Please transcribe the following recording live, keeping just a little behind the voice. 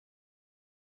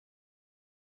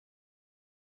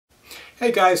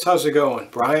Hey guys, how's it going?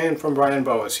 Brian from Brian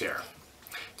Boas here.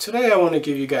 Today I want to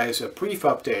give you guys a brief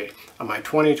update on my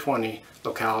 2020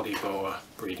 locality boa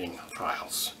breeding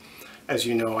trials. As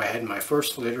you know, I had my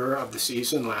first litter of the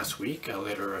season last week, a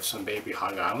litter of some baby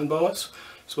Hog Island boas.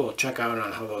 So we'll check out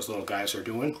on how those little guys are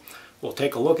doing. We'll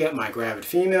take a look at my gravid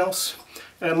females,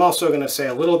 and I'm also going to say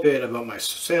a little bit about my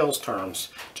sales terms,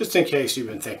 just in case you've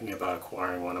been thinking about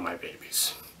acquiring one of my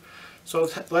babies. So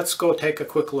let's go take a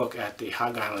quick look at the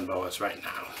Hog Island boas right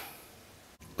now.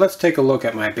 Let's take a look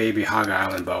at my baby Hog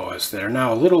Island boas. They're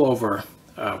now a little over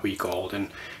a week old, and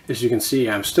as you can see,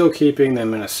 I'm still keeping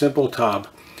them in a simple tub,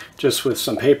 just with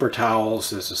some paper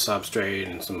towels as a substrate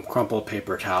and some crumpled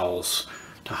paper towels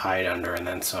to hide under, and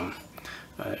then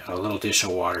a little dish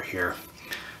of water here.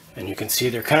 And you can see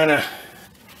they're kind of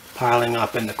piling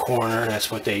up in the corner.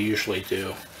 That's what they usually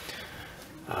do.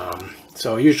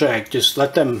 So usually I just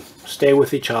let them stay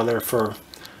with each other for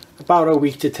about a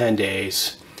week to 10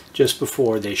 days just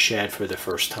before they shed for the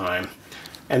first time.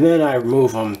 And then I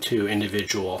remove them to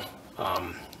individual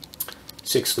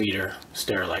 6-liter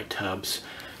Sterilite tubs.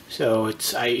 So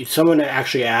someone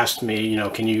actually asked me,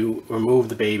 can you remove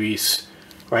the babies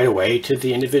right away to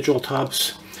the individual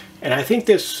tubs? And I think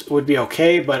this would be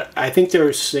okay, but I think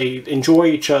they enjoy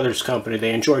each other's company.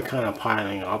 They enjoy kind of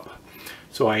piling up.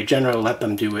 So I generally let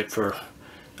them do it for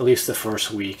at least the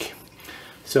first week.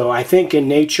 So I think in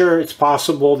nature it's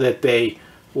possible that they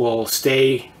will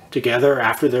stay together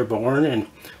after they're born, and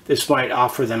this might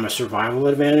offer them a survival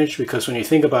advantage, because when you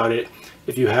think about it,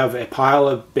 if you have a pile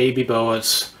of baby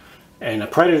boas and a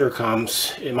predator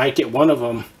comes, it might get one of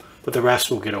them, but the rest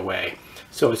will get away.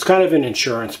 So it's kind of an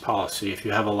insurance policy. If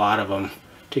you have a lot of them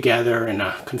together in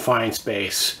a confined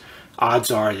space,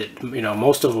 odds are that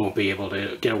most of them will be able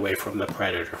to get away from the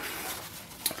predator.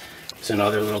 There's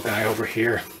another little guy over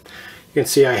here. You can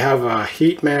see I have a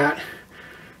heat mat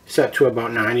set to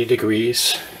about 90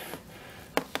 degrees.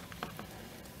 You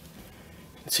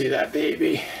can see that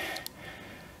baby.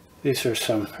 These are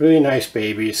some really nice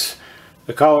babies.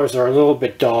 The colors are a little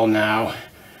bit dull now.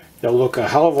 They'll look a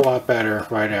hell of a lot better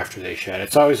right after they shed.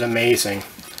 It's always amazing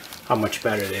how much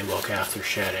better they look after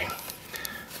shedding.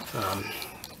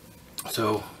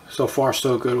 So far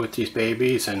so good with these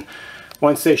babies, and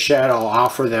once they shed, I'll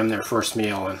offer them their first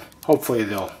meal, and hopefully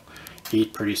they'll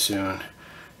eat pretty soon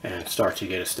and start to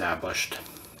get established.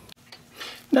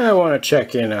 Now I want to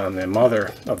check in on the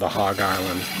mother of the Hog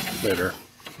Island litter,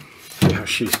 see how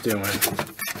she's doing.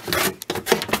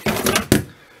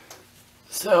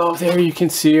 So there you can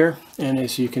see her, and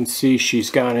as you can see, she's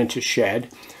gone into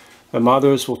shed. The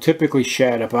mothers will typically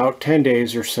shed about 10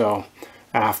 days or so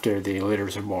after the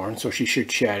litters are born, so she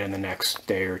should shed in the next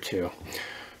day or two.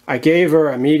 I gave her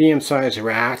a medium-sized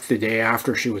rat the day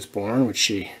after she was born, which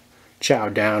she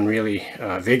chowed down really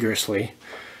vigorously,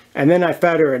 and then I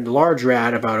fed her a large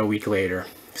rat about a week later.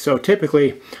 So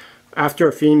typically after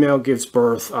a female gives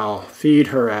birth, I'll feed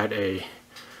her at a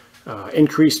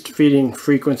increased feeding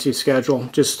frequency schedule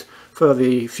just for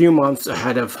the few months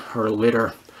ahead of her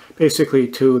litter, basically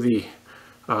to the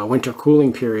winter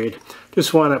cooling period.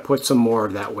 Just want to put some more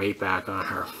of that weight back on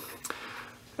her,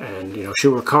 and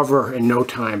she'll recover in no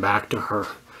time back to her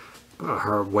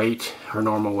weight, her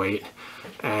normal weight.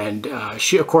 And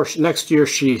she, of course, next year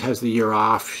she has the year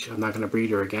off. I'm not going to breed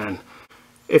her again.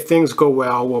 If things go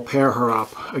well, we'll pair her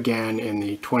up again in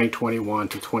the 2021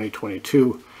 to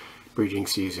 2022 breeding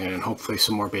season, and hopefully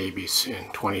some more babies in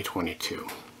 2022.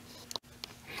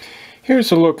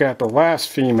 Here's a look at the last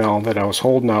female that I was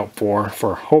holding out for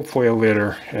hopefully a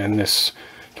litter in this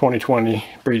 2020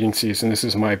 breeding season. This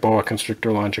is my boa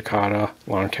constrictor longicauda,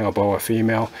 long-tail boa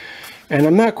female, and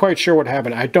I'm not quite sure what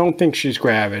happened. I don't think she's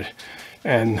gravid,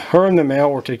 and her and the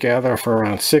male were together for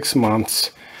around 6 months,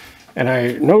 and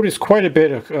I noticed quite a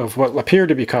bit of what appeared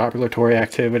to be copulatory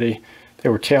activity. They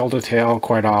were tail to tail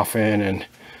quite often, and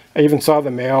I even saw the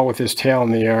male with his tail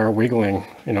in the air wiggling,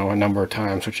 a number of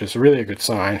times, which is really a good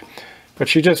sign. But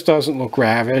she just doesn't look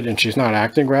gravid, and she's not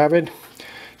acting gravid.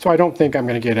 So I don't think I'm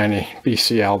going to get any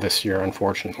BCL this year,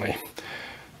 unfortunately.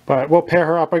 But we'll pair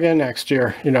her up again next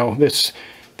year.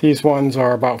 These ones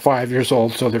are about 5 years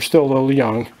old, so they're still a little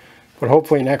young. But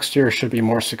hopefully next year should be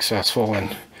more successful,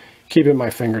 and keeping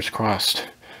my fingers crossed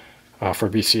for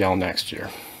BCL next year.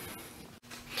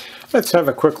 Let's have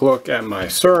a quick look at my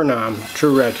Suriname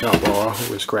true red-tail boa,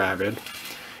 who is gravid.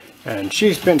 And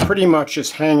she's been pretty much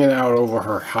just hanging out over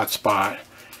her hot spot.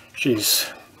 She's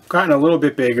gotten a little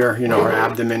bit bigger. Her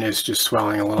abdomen is just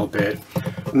swelling a little bit.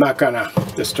 I'm not gonna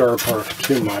disturb her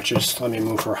too much. Just let me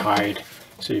move her hide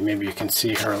so maybe you can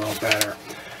see her a little better.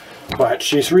 But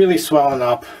she's really swelling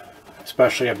up,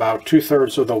 especially about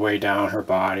 2/3 of the way down her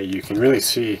body. You can really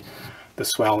see the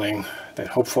swelling, that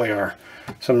hopefully are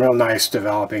some real nice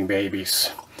developing babies.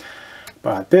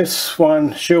 But this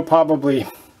one, she'll probably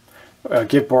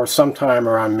give birth sometime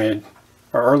around mid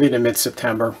or early to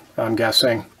mid-September, I'm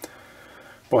guessing.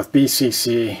 With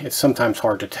BCC, it's sometimes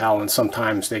hard to tell, and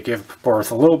sometimes they give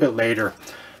birth a little bit later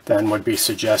than would be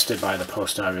suggested by the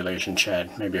post-ovulation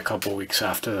shed, maybe a couple weeks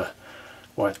after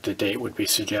what the date would be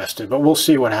suggested. But we'll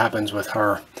see what happens with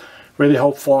her. Really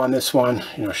hopeful on this one.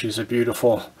 You know, she's a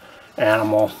beautiful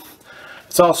animal.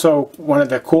 It's also one of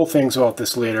the cool things about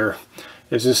this litter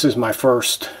is this is my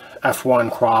first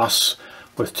F1 cross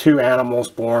with 2 animals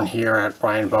born here at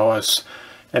Brian Boas,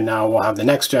 and now we'll have the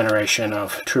next generation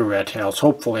of true red tails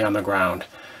hopefully on the ground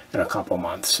in a couple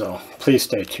months. So please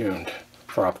stay tuned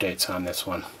for updates on this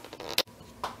one.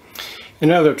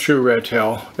 Another true red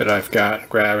tail that I've got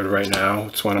gravid right now.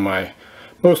 It's one of my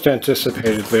most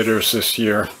anticipated litters this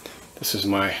year. This is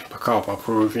my Pacalpa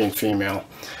Peruvian female,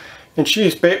 and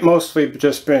she's mostly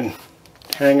just been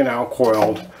hanging out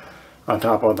coiled on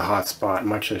top of the hot spot,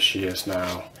 much as she is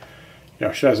now. You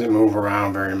know, she doesn't move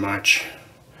around very much.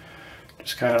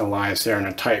 Just kind of lies there in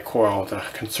a tight coil to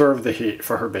conserve the heat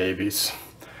for her babies.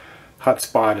 Hot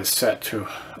spot is set to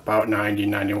about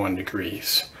 90-91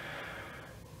 degrees.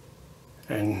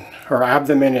 And her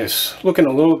abdomen is looking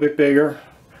a little bit bigger.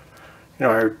 You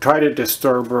know, I try to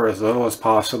disturb her as little as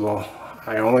possible.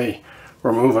 I only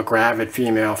remove a gravid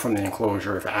female from the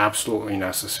enclosure if absolutely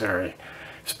necessary,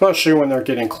 especially when they're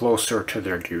getting closer to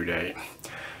their due date.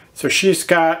 So she's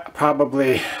got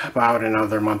probably about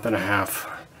another month and a half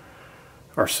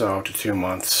or so to 2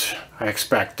 months. I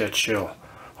expect that she'll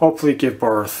hopefully give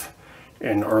birth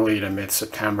in early to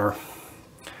mid-September.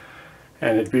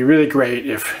 And it'd be really great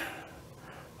if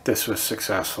this was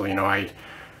successful. You know, I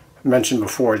mentioned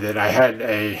before that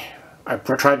I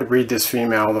tried to breed this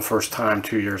female the first time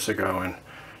 2 years ago and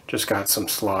just got some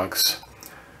slugs.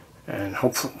 And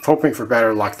hoping for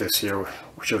better luck this year,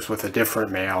 which was with a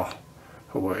different male,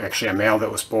 actually a male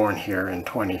that was born here in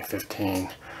 2015.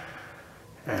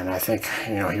 And I think,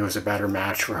 you know, he was a better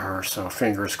match for her, so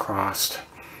fingers crossed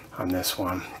on this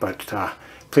one. But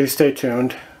please stay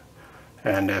tuned,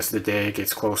 and as the day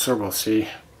gets closer, we'll see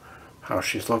how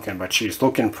she's looking. But she's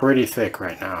looking pretty thick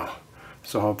right now,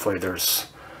 so hopefully there's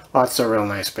lots of real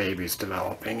nice babies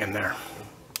developing in there.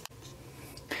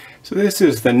 So this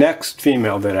is the next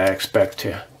female that I expect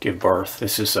to give birth.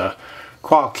 This is a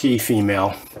Quality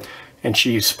female, and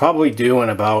she's probably due in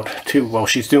about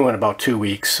she's due in about 2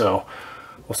 weeks, so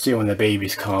we'll see when the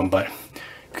babies come. But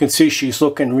you can see she's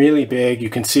looking really big. You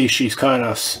can see she's kind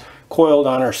of coiled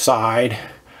on her side,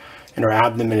 and her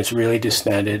abdomen is really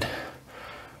distended.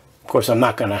 Of course, I'm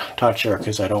not going to touch her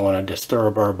because I don't want to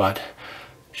disturb her, but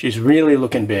she's really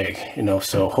looking big, you know,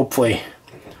 so hopefully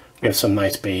we have some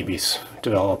nice babies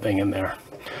developing in there.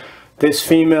 This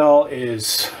female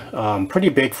is pretty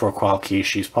big for a Quality.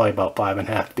 She's probably about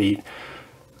 5.5 feet.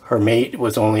 Her mate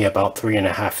was only about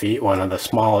 3.5 feet, one of the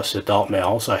smallest adult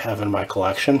males I have in my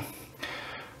collection.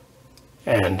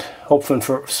 And hoping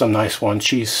for some nice ones.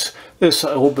 This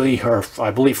will be her,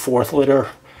 I believe, 4th litter.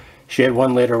 She had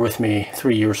 1 litter with me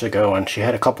 3 years ago, and she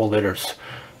had a couple litters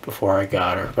before I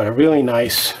got her. But a really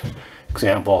nice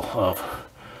example of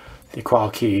the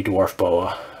Quality dwarf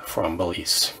boa from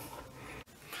Belize.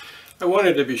 I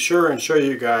wanted to be sure and show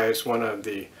you guys one of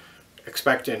the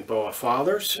expectant boa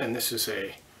fathers, and this is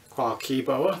a Quality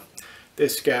boa.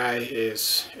 This guy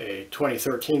is a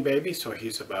 2013 baby, so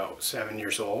he's about 7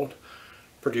 years old,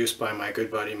 produced by my good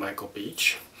buddy Michael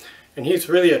Beach. And he's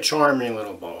really a charming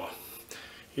little boa.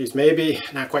 He's maybe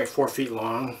not quite 4 feet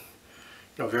long,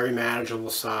 you know, very manageable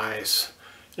size,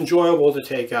 enjoyable to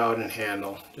take out and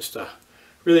handle, just a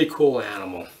really cool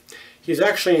animal. He's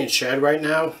actually in shed right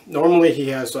now. Normally he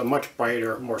has a much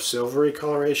brighter, more silvery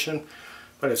coloration,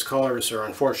 but his colors are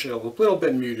unfortunately a little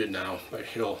bit muted now, but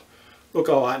he'll look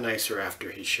a lot nicer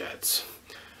after he sheds.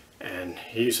 And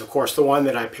he's of course the one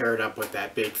that I paired up with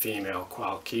that big female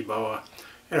Quality boa,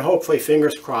 and hopefully,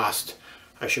 fingers crossed,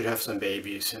 I should have some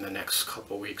babies in the next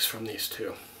couple weeks from these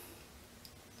two.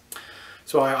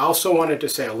 So I also wanted to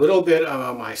say a little bit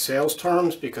about my sales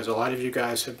terms, because a lot of you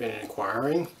guys have been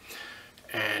inquiring,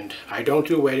 and I don't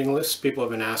do waiting lists. People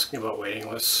have been asking about waiting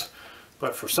lists,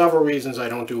 but for several reasons I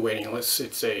don't do waiting lists.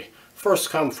 It's a first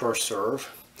come, first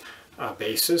serve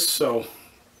basis, so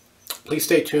please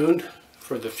stay tuned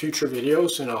for the future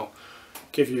videos, and I'll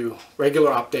give you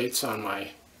regular updates on my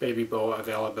baby boa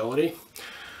availability.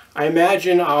 I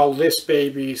imagine I'll list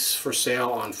babies for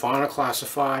sale on fauna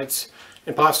classifieds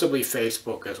and possibly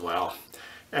Facebook as well.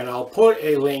 And I'll put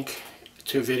a link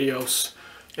to videos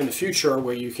in the future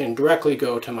where you can directly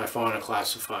go to my fauna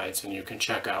classifieds and you can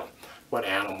check out what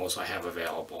animals I have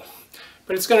available.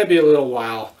 But it's going to be a little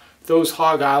while. Those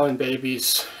Hog Island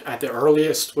babies at the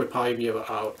earliest would probably be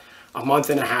about a month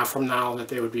and a half from now that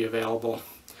they would be available.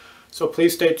 So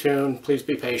please stay tuned, please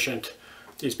be patient.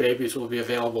 These babies will be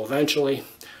available eventually,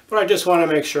 but I just want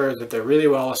to make sure that they're really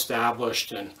well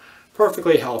established and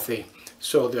perfectly healthy,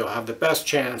 so they'll have the best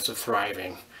chance of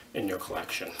thriving in your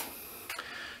collection.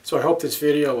 So I hope this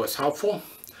video was helpful.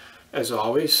 As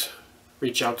always,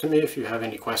 reach out to me if you have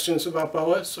any questions about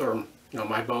boas, or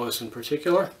my boas in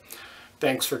particular.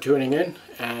 Thanks for tuning in,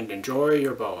 and enjoy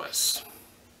your boas.